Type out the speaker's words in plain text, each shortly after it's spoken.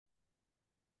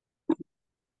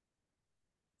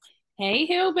Hey,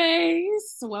 Hill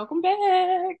Base. Welcome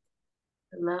back.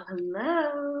 Hello,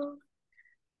 hello.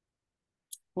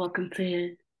 Welcome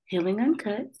to Healing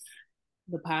Uncut.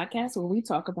 The podcast where we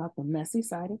talk about the messy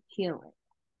side of healing.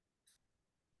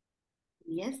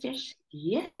 Yes, yes,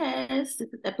 yes. This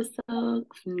is episode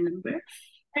number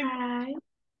 5.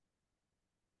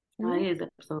 Oh, Mhm. it is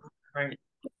episode 5.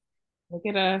 Look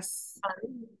at us.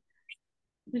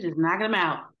 We're just knocking them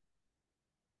out.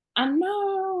 I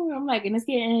know. And it's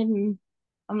getting,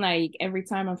 I'm like, every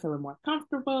time I'm feeling more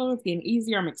comfortable, it's getting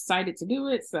easier. I'm excited to do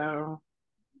it. So,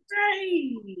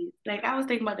 Right. Like I was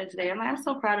thinking about that today. I'm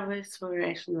so proud of us for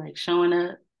actually like showing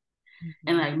up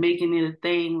and mhm. like making it a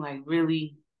thing, like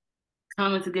really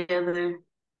coming together,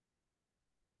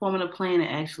 forming a plan and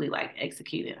actually like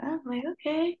executing. I was like,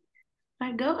 okay,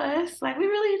 like go us. Like we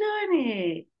really doing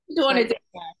it. Doing it.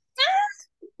 Like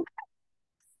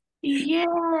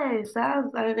yes,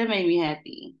 that made me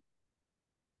happy.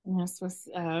 That's what's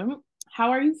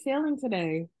How are you feeling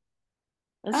today?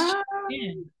 Let's check Um,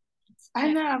 in. Let's I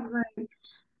check. know.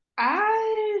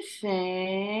 I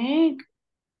think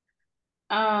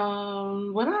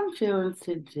what I'm feeling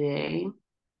today,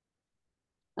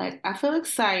 like I feel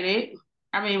excited.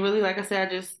 I mean, really, like I said,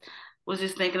 I just was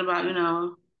just thinking about,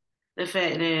 the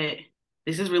fact that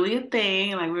this is really a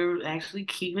thing. Like we're actually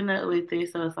keeping up with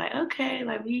it. So it's like, okay,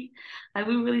 like we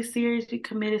really seriously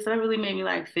committed. So that really made me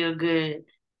like feel good.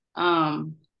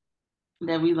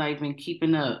 That we like been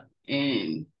keeping up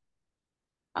and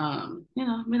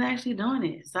been actually doing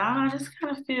it. So I don't know, I just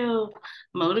kind of feel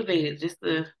motivated just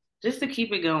to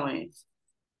keep it going.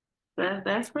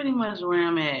 That's pretty much where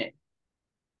I'm at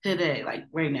today, like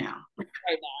right now.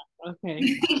 Right now. Okay.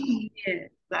 Yeah,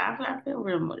 so I feel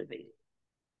real motivated.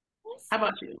 How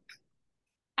about you?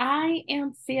 I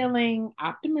am feeling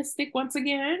optimistic once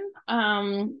again.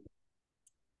 And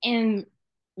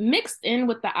mixed in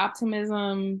with the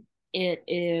optimism, it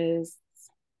is,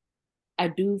 I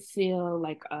do feel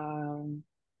like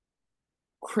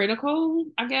critical,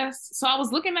 I guess. So I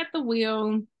was looking at the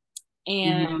wheel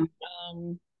and Hmm.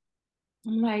 um,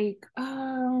 I'm like,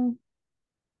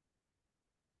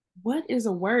 what is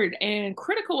a word? And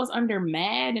critical was under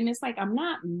mad. And it's like, I'm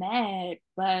not mad,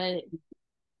 but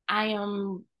I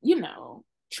am,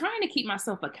 trying to keep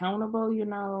myself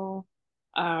accountable.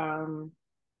 Um,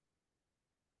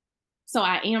 so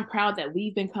I am proud that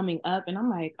we've been coming up, and I'm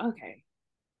like, okay,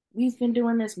 we've been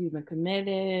doing this, we've been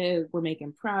committed, we're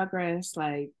making progress.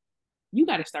 Like, you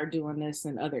got to start doing this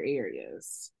in other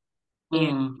areas. And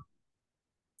Mm.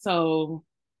 so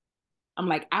I'm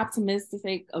like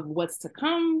optimistic of what's to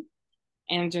come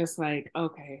and just like,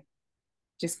 okay,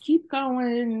 just keep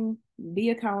going, be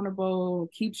accountable,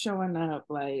 keep showing up.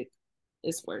 Like,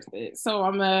 it's worth it. So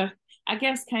I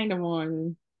guess, kind of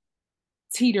on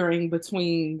teetering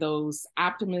between those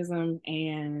optimism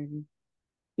and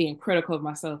being critical of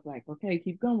myself. Like, okay,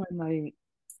 keep going. Like,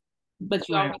 but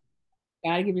you Right. always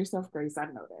gotta give yourself grace. I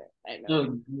know that. I know Oh,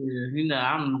 that.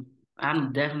 yeah.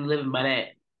 I'm definitely living by that.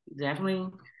 Definitely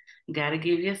gotta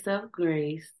give yourself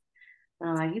grace.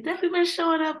 Like you definitely been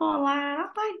showing up online. I'm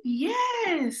like,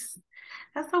 yes.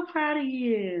 I'm so proud of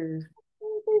you.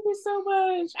 Thank you so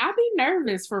much. I'd be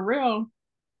nervous for real,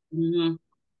 Hmm.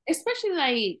 especially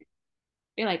like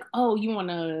they're like, oh, you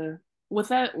wanna with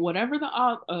that whatever the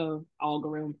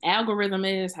algorithm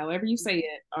is, however you say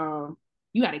it.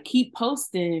 You got to keep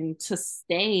posting to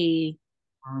stay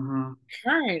Hmm.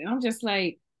 current. I'm just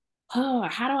like, oh,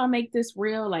 how do I make this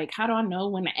real? Like, how do I know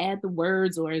when to add the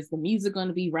words, or is the music going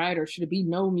to be right, or should it be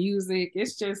no music?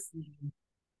 It's just,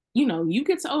 you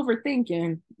get to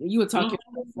overthinking, you would talk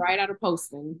yourself right out of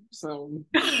posting. So,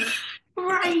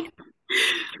 Right.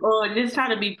 Or just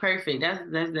trying to be perfect. That's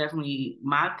definitely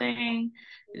my thing.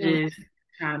 mm, Just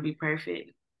trying to be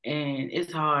perfect. And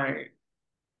it's hard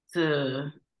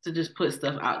to to just put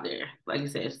stuff out there. Like you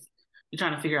said, you're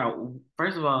trying to figure out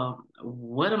first of all,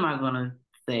 what am I gonna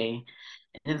say?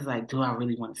 And it's like, do I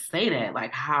really want to say that?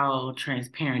 Like how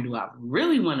transparent do I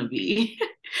really want to be?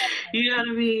 You know what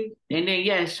I mean? And then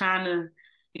yes, trying to,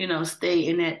 stay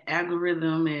in that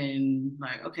algorithm and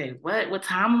like, okay, what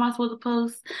time am I supposed to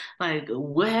post? Like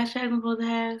what hashtag am I supposed to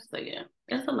have? So yeah,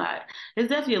 it's a lot. It's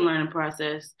definitely a learning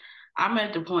process. I'm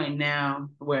at the point now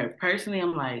where personally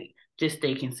I'm like, just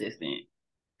stay consistent.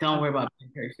 Don't uh, worry about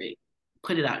being perfect.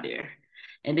 Put it out there.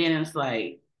 And then it's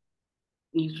like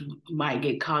you might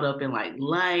get caught up in like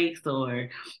likes or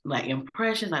like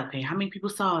impressions, like, okay, how many people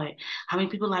saw it? How many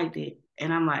people liked it?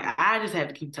 And I'm like, I just have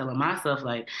to keep telling myself,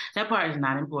 like, that part is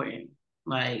not important.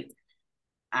 Like,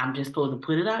 I'm just supposed to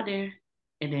put it out there,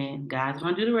 and then God's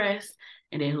gonna do the rest.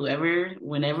 And then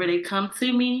whenever they come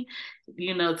to me,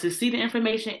 to see the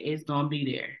information, it's gonna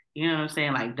be there. You know what I'm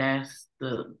saying? Like that's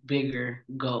the bigger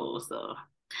goal. So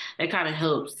it kind of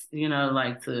helps,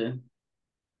 like to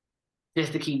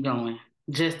just to keep going,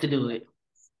 just to do it.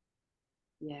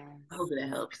 I Yes. hope that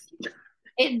helps.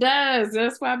 It does.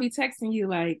 That's why I be texting you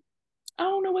like, I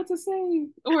don't know what to say,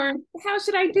 or how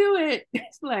should I do it?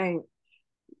 It's like,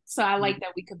 so I like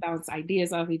that we could bounce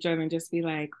ideas off each other and just be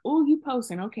like, oh, you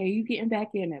posting, okay, you getting back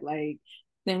in it. Like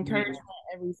the Yeah. encouragement,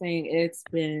 everything. It's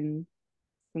been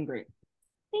great.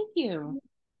 Thank you.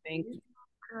 Thank you.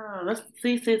 Girl, let's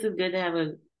see, sis, it's good to have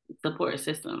a support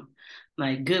system,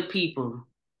 like good people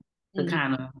to Mhm.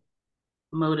 kind of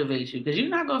motivate you because you're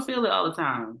not gonna feel it all the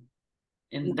time,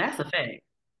 and that's a fact.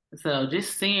 So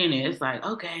just seeing it, it's like,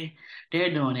 okay,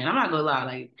 they're doing it. I'm not gonna lie,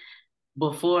 like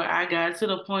before I got to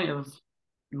the point of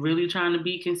really trying to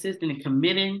be consistent and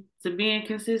committing to being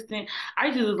consistent, I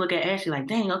used to just look at Ashley like,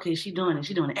 dang, okay, she doing it.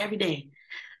 She doing it every day.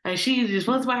 Like she just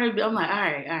once by her, I'm like, all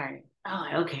right, all right. I'm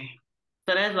like, okay.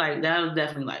 So that's like that was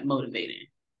definitely like motivating.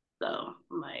 So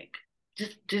I'm like,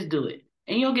 just do it.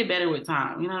 And you'll get better with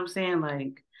time. You know what I'm saying?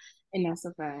 Like And that's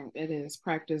a fact. It is.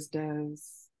 Practice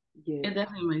does it get.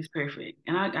 definitely makes perfect.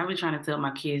 And I be trying to tell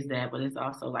my kids that, but it's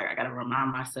also like I gotta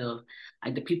remind myself,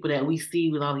 like the people that we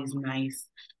see with all these nice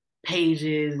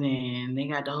pages and they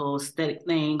got the whole aesthetic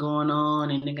thing going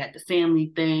on and they got the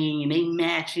family thing and they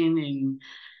matching and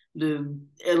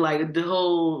like the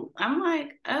whole I'm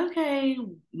like, okay,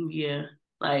 yeah,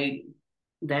 like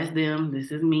that's them,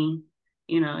 this is me.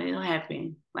 It'll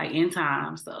happen like in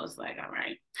time. So it's like, all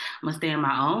right, I'm gonna stay in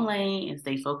my own lane and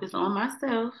stay focused on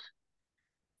myself.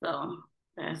 So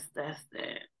that's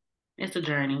that. It's a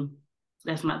journey.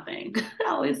 That's my thing. I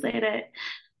always say that.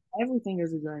 Everything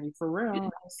is a journey for real.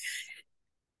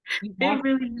 You have It to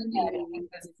really look at it is.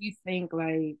 because if you think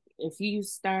like if you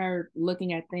start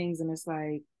looking at things and it's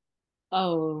like,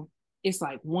 oh, it's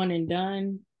like one and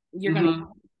done, you're gonna get Hmm.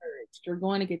 discouraged. You're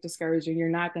going to get discouraged and you're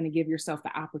not going to give yourself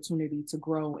the opportunity to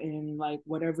grow in like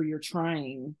whatever you're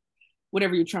trying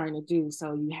to do.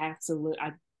 So you have to look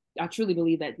I truly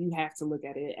believe that you have to look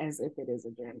at it as if it is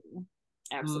a journey.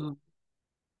 Absolutely.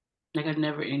 Hmm. Like a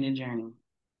never ending journey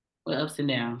with ups and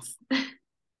downs.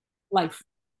 Life.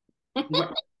 Right.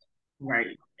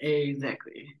 Right.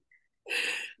 Exactly.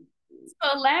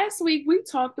 So last week we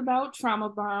talked about trauma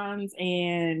bonds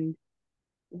and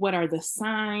what are the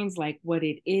signs, like what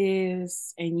it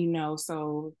is. And,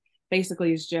 so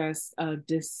basically it's just a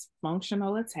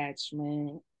dysfunctional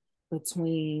attachment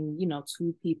between,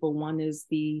 two people. One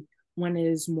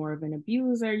is more of an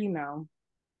abuser,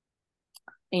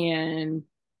 and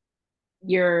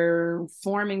you're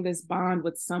forming this bond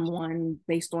with someone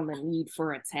based on the need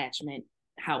for attachment.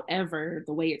 However,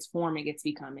 the way it's forming, it's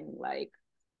becoming like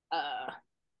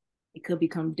it could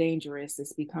become dangerous.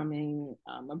 It's becoming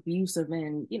abusive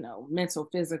and mental,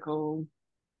 physical,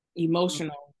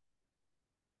 emotional.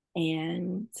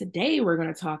 And today we're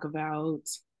going to talk about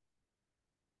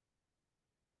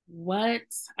what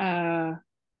uh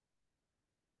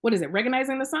what is it?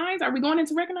 Recognizing the signs? Are we going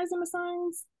into recognizing the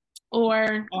signs?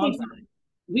 Or Um,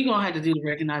 we gonna have to do the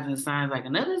recognizing the signs like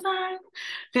another time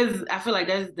because I feel like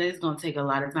that's gonna take a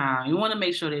lot of time. You want to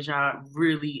make sure that y'all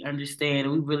really understand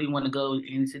and we really want to go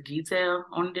into detail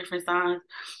on the different signs.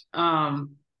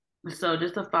 Um, so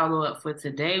just to follow up for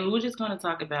today, we were just gonna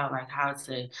talk about like how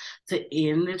to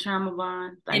end the trauma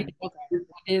bond, and like okay,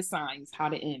 what is signs? How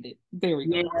to end it? There we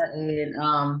yeah, go.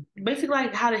 and basically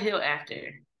like how to heal after.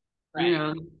 you Right.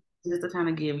 know, just to kind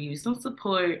of give you some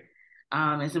support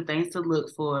and some things to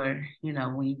look for,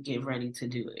 when you get ready to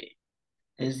do it.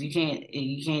 Because you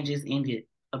can't just end it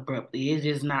abruptly. It's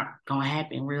just not gonna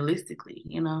happen realistically.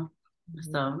 Mhm.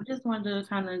 So we just wanted to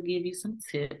kind of give you some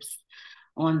tips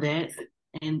on that,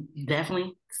 and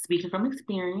definitely speaking from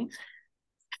experience.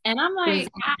 And I'm 'Cause- like,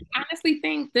 I honestly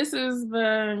think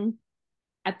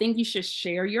I think you should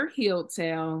share your healed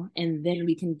tale and then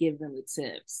we can give them the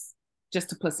tips just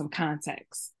to put some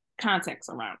context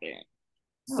around it.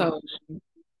 oh, So,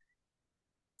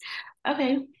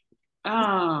 okay,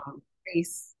 um,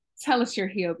 Grace, tell us your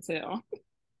healed tale.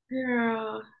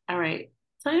 girl, all right.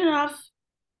 So I've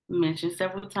mentioned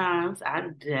several times I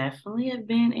definitely have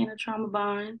been in a trauma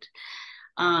bond.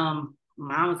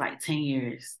 Mine was like 10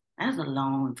 years. That's a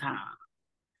long time,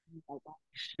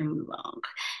 extremely long.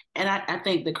 And I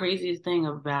think the craziest thing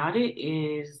about it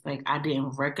is like I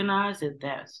didn't recognize that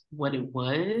that's what it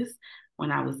was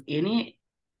when I was in it.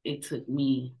 It took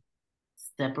me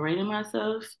separating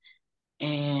myself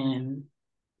and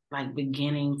like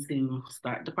beginning to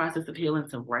start the process of healing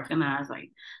to recognize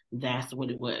like that's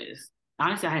what it was.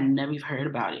 Honestly, I had never even heard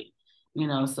about it,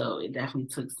 so it definitely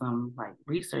took some like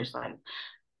research, like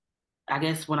I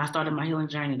guess when I started my healing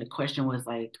journey, the question was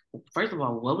like, first of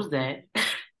all, what was that?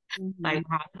 Mm-hmm. Like,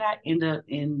 how did I end up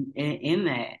in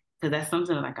that? Because that's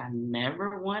something that, like, I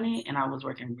never wanted, and I was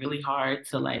working really hard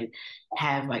to like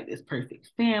have like this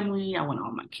perfect family. I want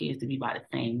all my kids to be by the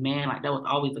same man. Like that was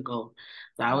always a goal.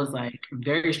 So I was like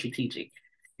very strategic,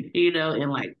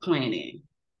 and like planning,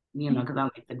 because I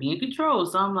like to be in control.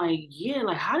 So I'm like, yeah,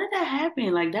 like how did that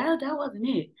happen? Like that wasn't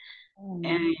it. Mm-hmm.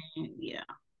 And yeah.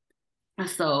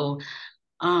 So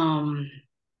um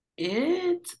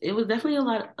it was definitely a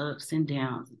lot of ups and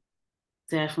downs.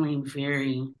 Definitely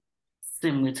very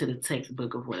similar to the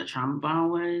textbook of what a trauma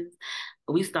bond was.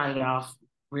 We started off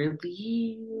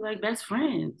really like best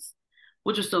friends,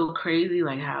 which was so crazy,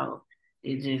 like how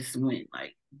it just went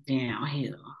like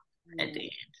downhill at the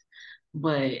end.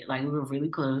 But like we were really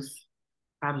close,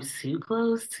 probably too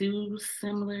close, too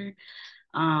similar.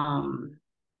 Um,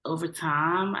 Over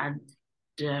time, I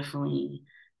definitely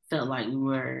felt like we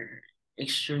were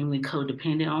extremely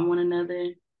codependent on one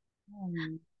another.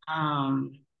 Mm-hmm.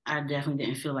 I definitely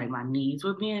didn't feel like my needs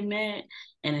were being met,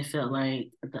 and it felt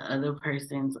like the other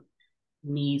person's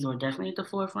needs were definitely at the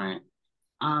forefront.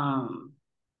 Um,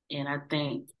 and I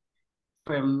think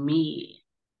for me,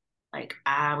 like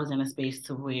I was in a space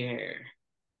to where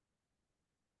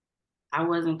I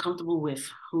wasn't comfortable with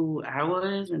who I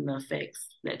was and the effects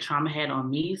that trauma had on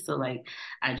me. So like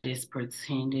I just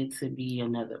pretended to be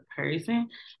another person.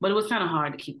 But it was kind of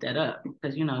hard to keep that up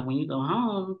because when you go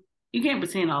home, you can't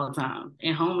pretend all the time.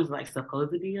 And home is like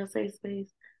supposed to be your safe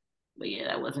space. But yeah,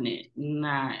 that wasn't it.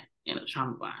 Not in a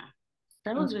trauma bond.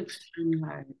 That was extremely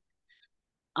hard.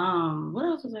 What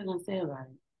else was I gonna say about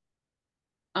it?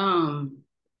 Um,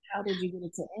 How did you get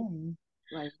it to end?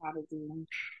 Like, how did you?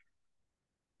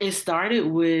 it started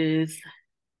with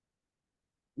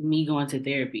me going to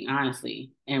therapy,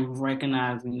 honestly, and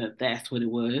recognizing that that's what it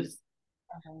was.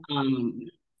 Okay. Um,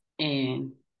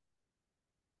 and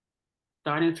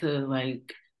starting to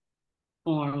like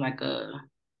form like a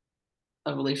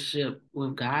relationship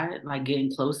with God, like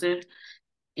getting closer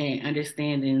and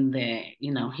understanding that,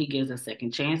 he gives us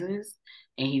second chances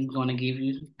and he's gonna give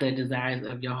you the desires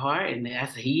of your heart, and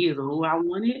that's he is who I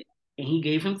wanted and he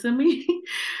gave him to me.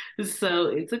 So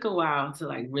it took a while to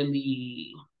like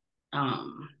really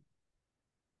um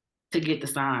to get the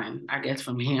sign, I guess,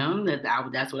 from him that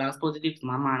that's what I was supposed to do. Because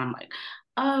my mind, I'm like,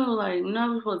 oh, like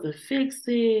no, we're supposed to fix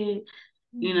it,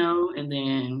 Mm-hmm. and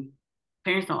then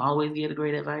parents don't always get the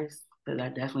great advice. Because I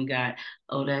definitely got,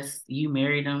 oh, that's you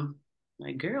married him.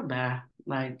 Like, girl, bye.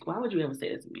 Like, why would you ever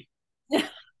say that to me?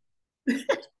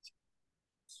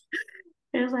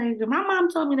 It's like my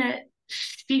mom told me that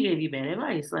she gave you bad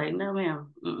advice. Like, no,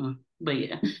 ma'am. Mm-mm. But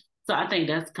yeah, so I think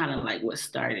that's kind of like what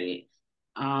started.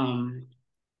 Um,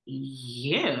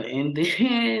 yeah, and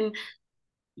then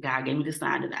God gave me the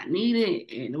sign that I needed,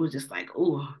 and it was just like,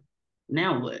 oh,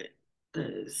 now what?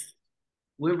 Because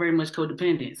we're very much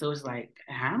codependent. So it's like,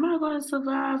 how am I going to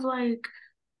survive like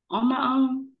on my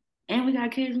own? And we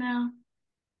got kids now.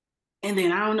 And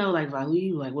then I don't know, like if I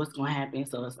leave, like what's going to happen?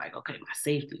 So it's like, okay, my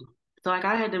safety. So like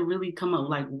I had to really come up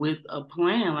like with a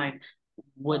plan, like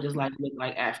what does life look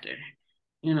like after,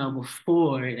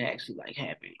 before it actually like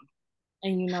happened.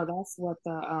 And that's what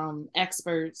the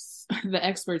experts the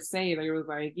experts say. They were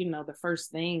like, the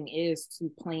first thing is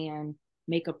to plan,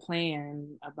 make a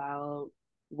plan about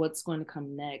what's going to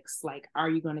come next. Like, are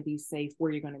you going to be safe?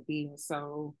 Where you're going to be?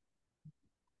 So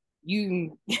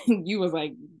you you was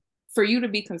like, for you to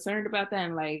be concerned about that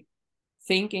and like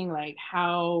thinking like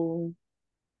how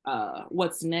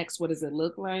what's next, what does it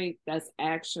look like, that's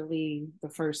actually the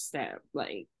first step.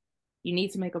 Like, you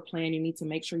need to make a plan, you need to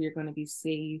make sure you're going to be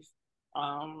safe,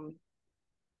 um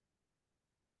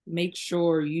make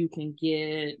sure you can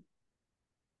get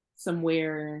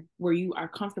somewhere where you are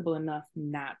comfortable enough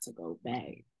not to go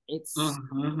back.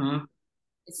 Mm-hmm.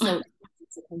 It's so easy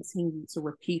to continue to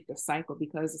repeat the cycle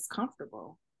because it's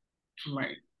comfortable.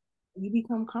 Right. You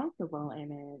become comfortable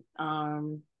in it.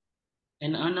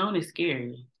 And the unknown is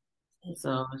scary.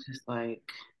 So it's just like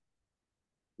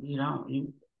you don't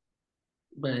you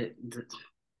but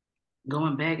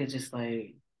going back is just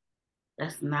like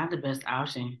that's not the best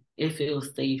option. It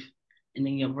feels safe, and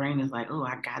then your brain is like, "Oh,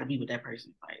 I gotta be with that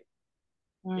person." Like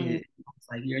mm, it's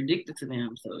like you're addicted to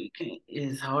them, so you can't.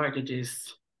 It's hard to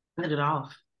just cut it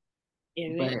off.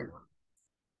 it But is.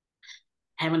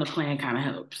 having a plan kind of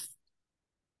helps.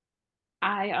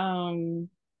 I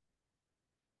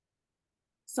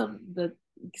so the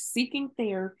seeking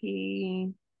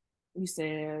therapy, you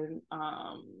said,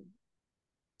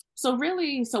 so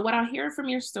really, so what I hear from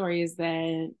your story is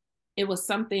that it was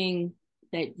something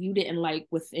that you didn't like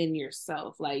within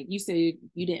yourself? Like you said,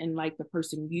 you didn't like the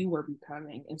person you were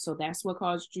becoming, and so that's what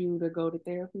caused you to go to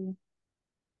therapy.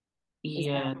 Is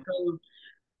that Yeah. So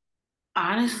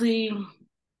honestly,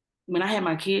 when I had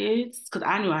my kids, because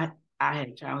I knew I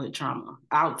had childhood trauma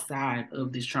outside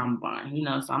of this trauma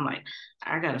bond, so I'm like,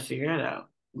 I gotta figure it out.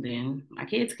 Then my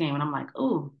kids came and I'm like,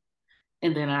 oh,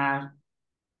 and then I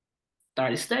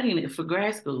started studying it for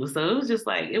grad school. So it was just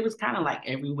like, it was kind of like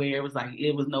everywhere. It was like,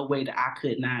 it was no way that I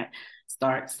could not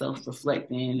start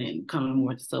self-reflecting and becoming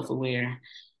more self-aware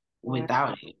right?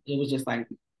 without it. It was just like,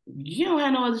 you don't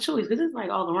have no other choice because it's like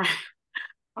all around,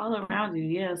 all around you.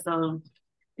 Yeah. So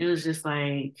it was just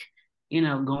like,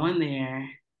 going there.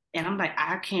 And I'm like,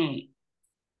 I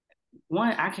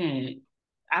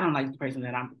don't like the person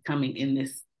that I'm becoming in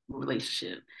this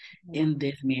relationship, in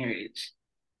this marriage.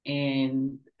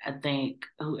 And I think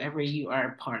whoever you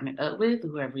are partnered up with,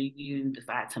 whoever you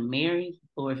decide to marry,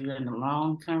 or if you're in a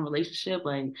long term relationship,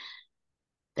 like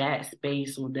that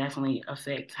space will definitely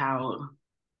affect how,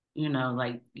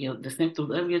 like, the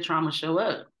symptoms of your trauma show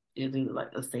up. Is it like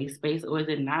a safe space or is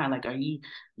it not? Like, are you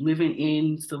living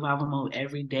in survival mode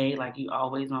every day? Like, you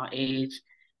always on edge,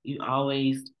 you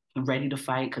always ready to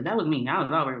fight? Because that was me. I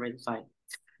was always ready to fight.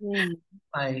 Mm.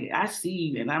 Like, I see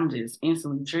you and I'm just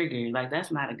instantly triggered. Like, that's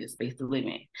not a good space to live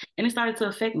in. And it started to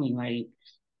affect me. Like,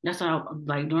 that's how,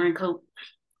 like, during COVID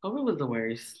was the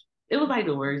worst. It was like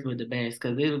the worst but the best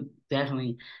because it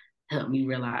definitely helped me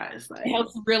realize, It like,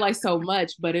 helps you realize so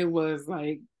much, but it was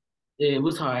like, it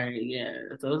was hard. Yeah.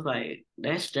 So it was like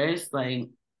that stress, like,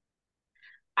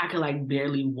 I could like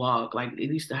barely walk. Like,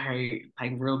 it used to hurt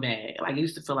like real bad. Like, it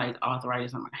used to feel like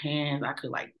arthritis on my hands. I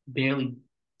could like barely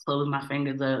close my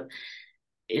fingers up.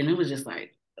 And it was just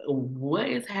like, what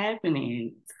is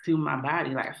happening to my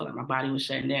body? Like, I felt like my body was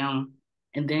shutting down.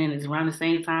 And then it's around the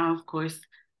same time, of course,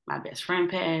 my best friend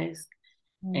passed.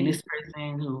 And mm, this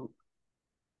person who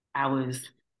I was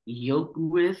yoked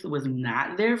with was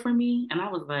not there for me. And I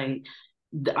was like,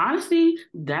 honestly,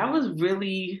 that was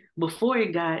really before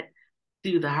it got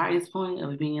to the highest point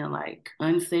of being like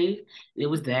unsafe. It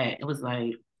was that. It was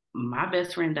like, my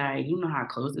best friend died. You know how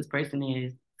close this person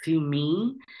is to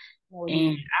me. oh, yeah.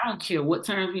 And I don't care what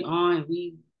terms we on,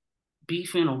 we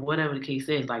beefing or whatever the case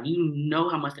is, like, you know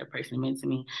how much that person meant to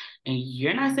me, and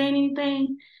you're not saying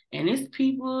anything. And it's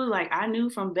people like I knew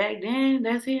from back then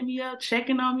that's hitting me up,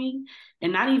 checking on me,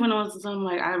 and not even on something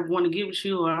like I want to get with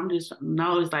you, or I'm just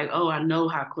no. It's like, oh, I know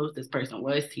how close this person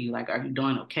was to you. Like, are you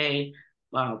doing okay?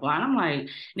 Blah blah. Blah. And I'm like,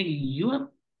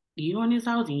 nigga, you in this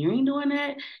house and you ain't doing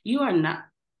that. You are not.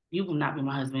 You will not be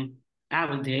my husband. I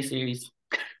was dead serious.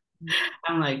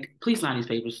 I'm like, please sign these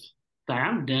papers. Like,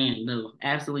 I'm done. No,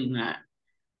 absolutely not.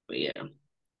 But yeah,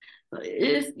 so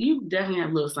you definitely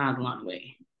have little signs along the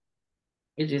way.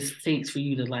 It just takes for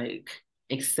you to like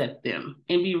accept them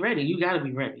and be ready. You got to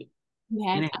be ready.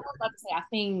 Yes, And I was about to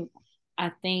say,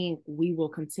 I think we will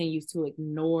continue to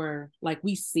ignore, like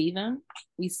we see them,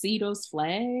 we see those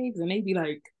flags, and they be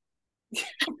like, I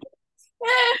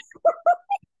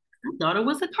thought it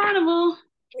was a carnival.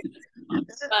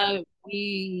 but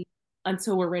we,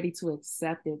 until we're ready to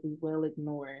accept it, we will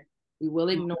ignore. We will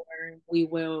ignore. We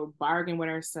will bargain with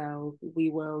ourselves. We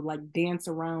will like dance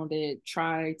around it,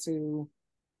 try to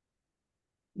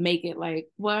make it like,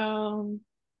 well,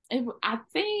 I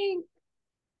think,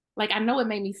 like, I know it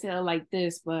made me feel like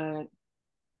this, but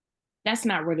that's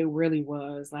not what it really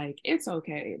was. Like, it's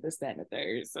okay, this, that, and the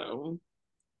third.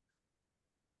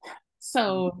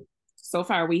 So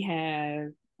far we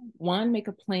have one, make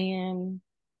a plan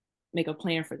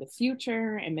for the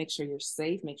future and make sure you're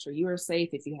safe, make sure you are safe.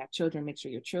 If you have children, make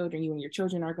sure you and your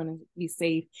children are going to be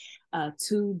safe.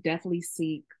 Two, definitely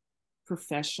seek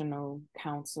professional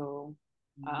counsel.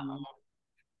 Mhm.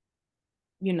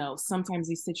 Sometimes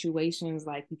these situations,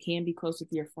 like, you can be close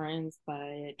with your friends,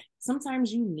 but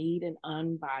sometimes you need an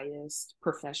unbiased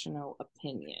professional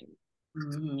opinion,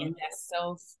 and Mhm. that's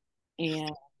self,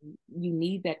 and you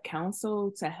need that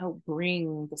counsel to help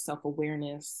bring the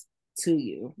self-awareness to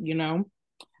you.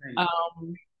 Right.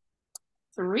 um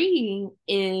Three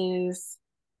is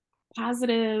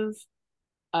positive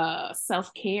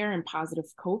self-care and positive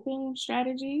coping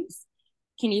strategies.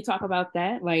 Can you talk about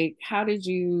that? Like,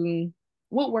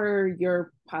 what were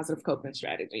your positive coping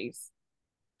strategies?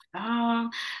 Um,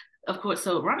 of course.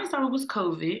 So around this time it was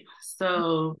COVID.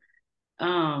 So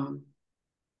um,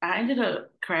 I ended up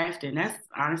crafting. That's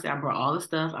honestly, I brought all the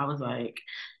stuff. I was like,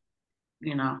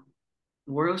 you know,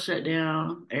 world shut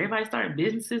down. Everybody started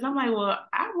businesses. I'm like, well,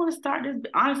 I want to start this.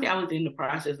 Honestly, I was in the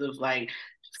process of like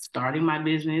starting my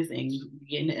business and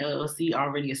getting the LLC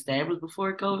already established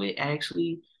before COVID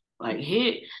actually like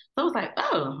hit. So I was like,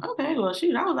 oh, okay, well,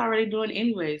 shoot, I was already doing it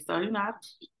anyway. So, I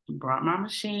brought my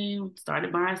machine,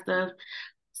 started buying stuff,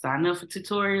 signed up for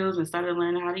tutorials and started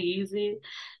learning how to use it.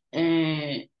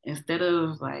 And instead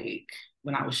of like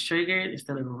when I was triggered,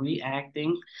 instead of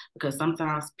reacting, because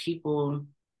sometimes people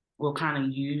will kind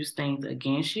of use things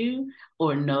against you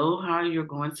or know how you're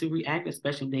going to react,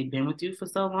 especially if they've been with you for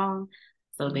so long.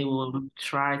 So they will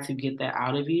try to get that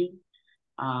out of you.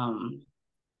 Um,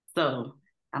 so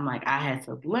I'm like, I had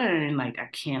to learn, like, I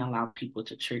can't allow people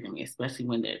to trigger me, especially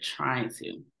when they're trying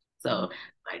to. So,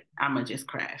 like, I'm gonna just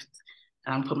craft.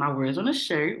 I'm put my words on a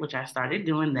shirt, which I started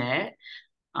doing that,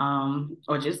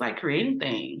 or just like creating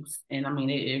things. And I mean,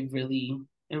 it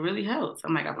really helps.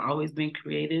 I'm like, I've always been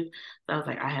creative, so I was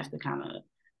like, I have to kind of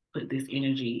put this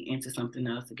energy into something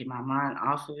else to get my mind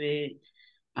off of it.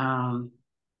 Um,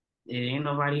 it ain't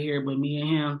nobody here but me and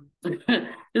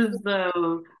him.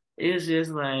 So it's just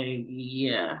like,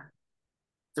 yeah.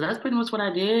 So that's pretty much what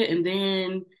I did. And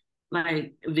then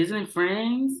like visiting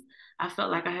friends, I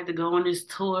felt like I had to go on this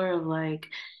tour of like,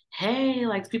 hey,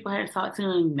 like people I hadn't talked to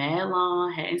in mad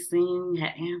long, hadn't seen,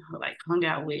 hadn't like hung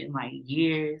out with in like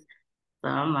years. So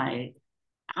I'm like,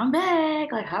 I'm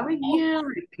back. Like, how are you?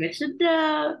 Like, catch a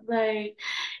dub. Like,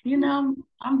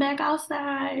 I'm back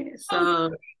outside. So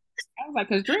I was like,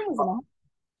 because Dream was in the house.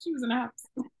 She was in the house.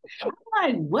 I'm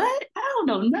like, what? I don't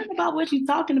know nothing about what you're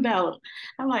talking about.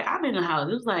 I'm like, I'm in the house.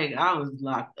 It was like I was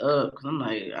locked up because I'm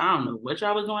like, I don't know what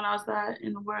y'all was doing outside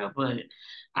in the world, but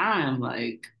I am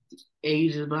like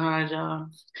ages behind y'all.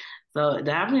 So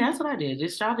I mean, that's what I did.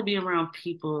 Just try to be around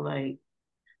people like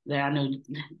that I know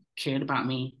cared about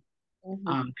me.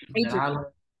 Mm-hmm. People that Major, I love.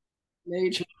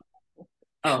 major.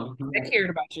 Oh, I cared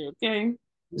about you, okay?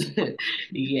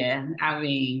 yeah. I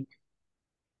mean,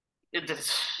 it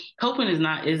just coping is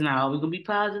not always gonna be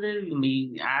positive. I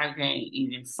mean, I can't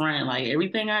even front like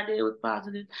everything I did was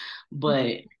positive, but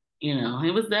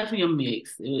it was definitely a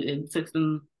mix. It took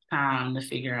some time to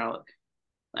figure out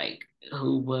like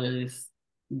who was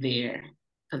there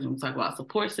because when we talk about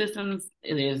support systems,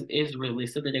 it's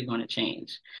realistic that they're going to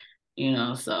change.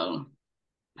 So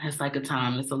it's like a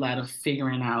time. It's a lot of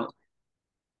figuring out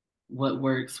what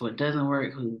works, what doesn't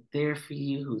work, who's there for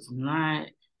you, who's not.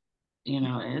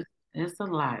 It's a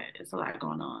lot. It's a lot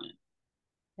going on.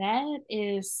 That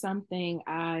is something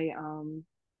I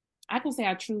can say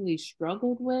I truly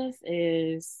struggled with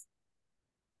is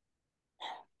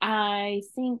I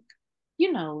think,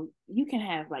 you can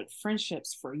have like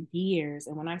friendships for years.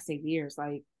 And when I say years,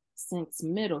 like since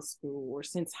middle school or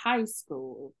since high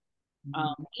school.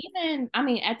 Mhm. Even, I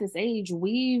mean, at this age,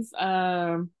 we've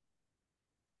been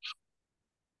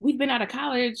out of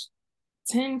college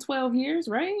 10, 12 years,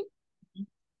 right?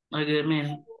 A good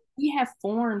minute. We have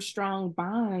formed strong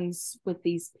bonds with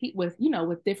these people,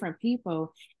 with different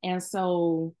people. And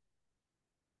so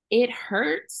it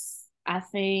hurts. I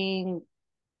think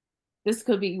this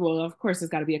could be, well, of course, it's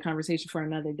got to be a conversation for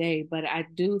another day, but I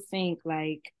do think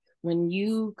like when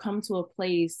you come to a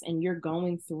place and you're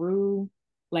going through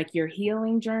like your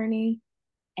healing journey,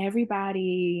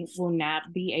 everybody will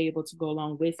not be able to go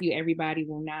along with you. Everybody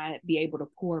will not be able to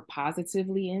pour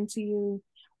positively into you.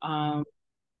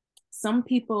 Some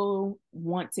people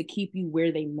want to keep you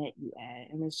where they met you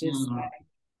at. And it's just Mm-hmm. like,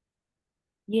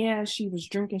 yeah, she was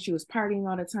drinking, she was partying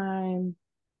all the time,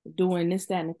 doing this,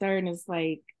 that, and the third. And it's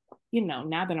like,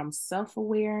 now that I'm self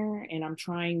aware and I'm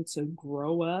trying to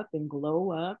grow up and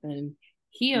glow up and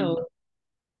heal,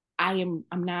 I'm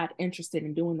not interested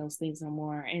in doing those things no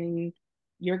more. And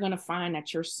you're gonna find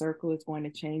that your circle is going to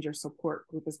change, your support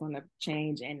group is going to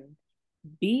change, and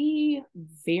be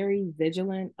very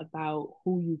vigilant about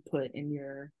who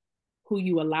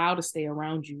you allow to stay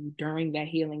around you during that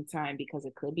healing time because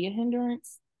it could be a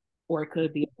hindrance or it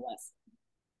could be a blessing.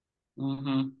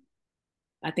 Mm-hmm.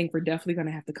 I think we're definitely gonna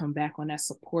have to come back on that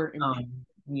support and Oh,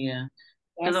 yeah.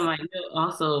 Because I'm that's like, you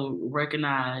also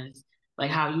recognize like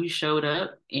how you showed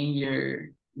up in your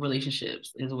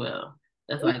relationships as well.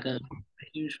 That's like a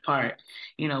huge part.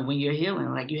 When you're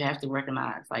healing, like you have to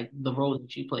recognize like the role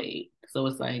that you played. So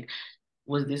it's like,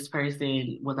 was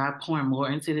I pouring more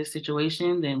into this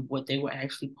situation than what they were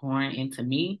actually pouring into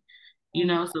me?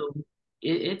 So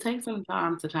it takes some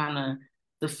time to kind of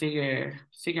to figure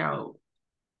out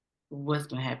what's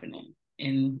been happening.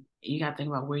 And you got to think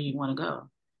about where you want to go.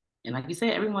 And like you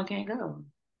said, everyone can't go.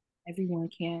 everyone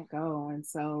can't go. And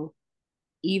so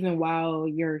even while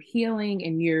you're healing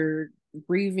and you're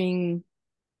grieving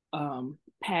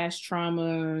past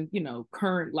trauma,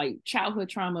 current like childhood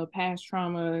trauma, past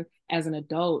trauma as an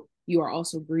adult, you are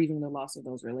also grieving the loss of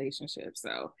those relationships.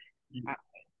 So I,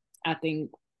 I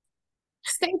think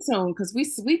stay tuned because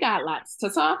we got lots to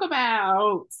talk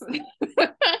about.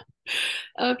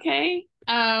 Okay.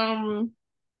 And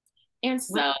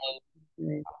so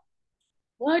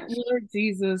what would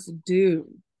Jesus do?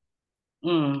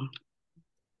 Mm.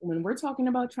 When we're talking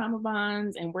about trauma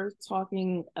bonds and we're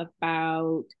talking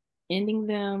about ending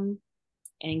them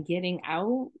and getting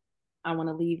out, I want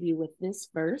to leave you with this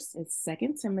verse. It's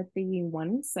Second Timothy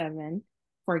 1:7.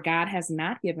 For God has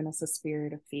not given us a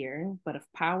spirit of fear, but of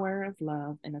power, of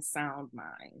love, and a sound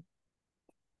mind.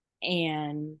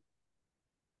 And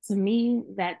to me,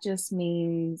 that just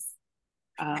means,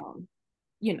 um,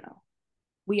 you know,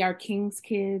 we are king's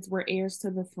kids, we're heirs to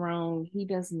the throne. He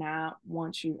does not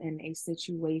want you in a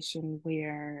situation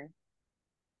where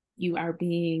you are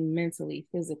being mentally,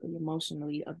 physically,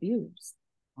 emotionally abused.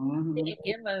 Mm-hmm. They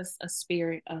give us a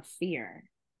spirit of fear.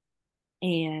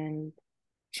 And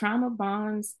trauma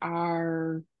bonds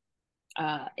are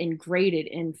ingraded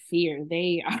in fear.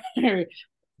 They are,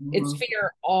 it's Mm-hmm.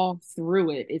 fear all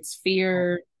through it. It's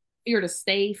fear to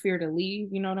stay, fear to leave.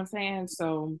 You know what I'm saying?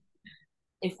 So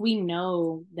if we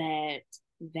know that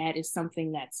that is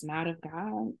something that's not of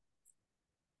God,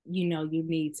 you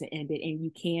need to end it and you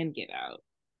can get out.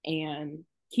 And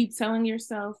keep telling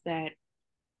yourself that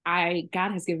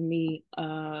God has given me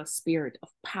a spirit of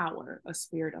power, a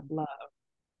spirit of love,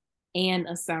 and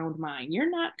a sound mind.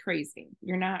 You're not crazy.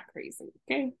 You're not crazy.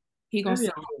 Okay. He gonna Maybe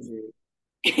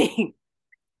send a little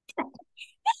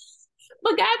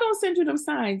but God gonna send you them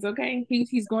signs, okay?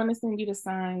 He's going to send you the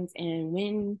signs, and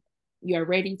when you're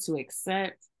ready to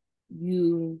accept,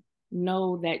 you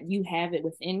know that you have it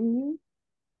within you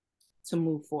to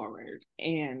move forward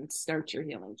and start your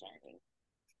healing journey.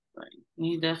 right.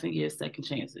 You definitely get second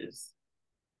chances.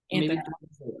 Anthony, Maybe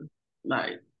 4.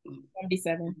 Like,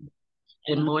 77.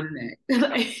 and more than that.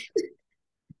 Like,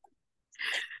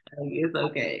 it's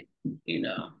okay,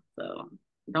 So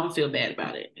don't feel bad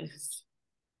about it.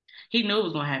 He knew it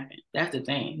was gonna happen. That's the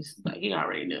thing. He's like he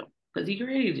already knew because he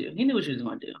created you. He knew what you was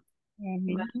gonna do. Like,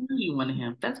 Mm-hmm. he knew you wanted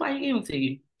him. That's why he gave him to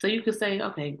you, so you could say,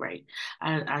 okay, great.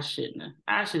 I shouldn't have.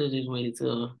 I should have just waited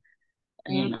till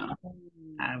Mm-hmm.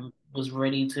 I was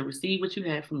ready to receive what you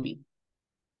had from me.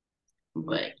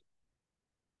 But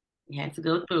you had to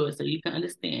go through it so you can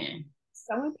understand.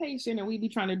 So impatient, and we be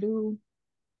trying to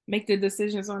make the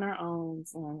decisions on our own.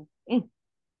 So, then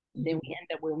we end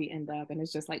up where we end up, and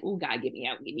it's just like, oh God, get me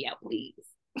out, please.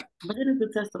 But it is a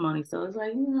testimony, so it's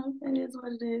like it is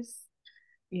what it is.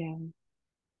 Yeah.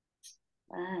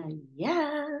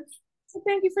 Yes. So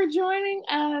thank you for joining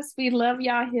us. We love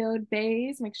y'all, Healed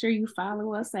Bays. Make sure you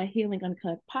follow us at Healing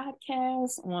Uncut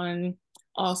Podcast on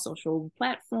all social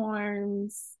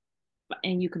platforms.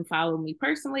 And you can follow me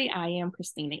personally. I am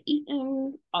Christina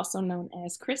Eaton, also known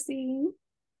as Chrissy.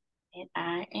 And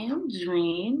I am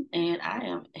Dream, and I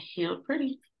am Healed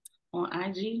Pretty on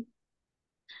IG.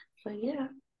 So yeah,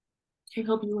 we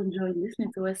hope you enjoyed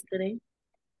listening to us today,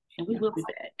 and we will be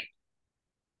back.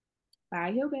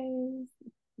 Bye, Healed Bays.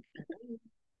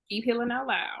 Keep healing out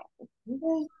loud.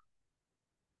 Okay.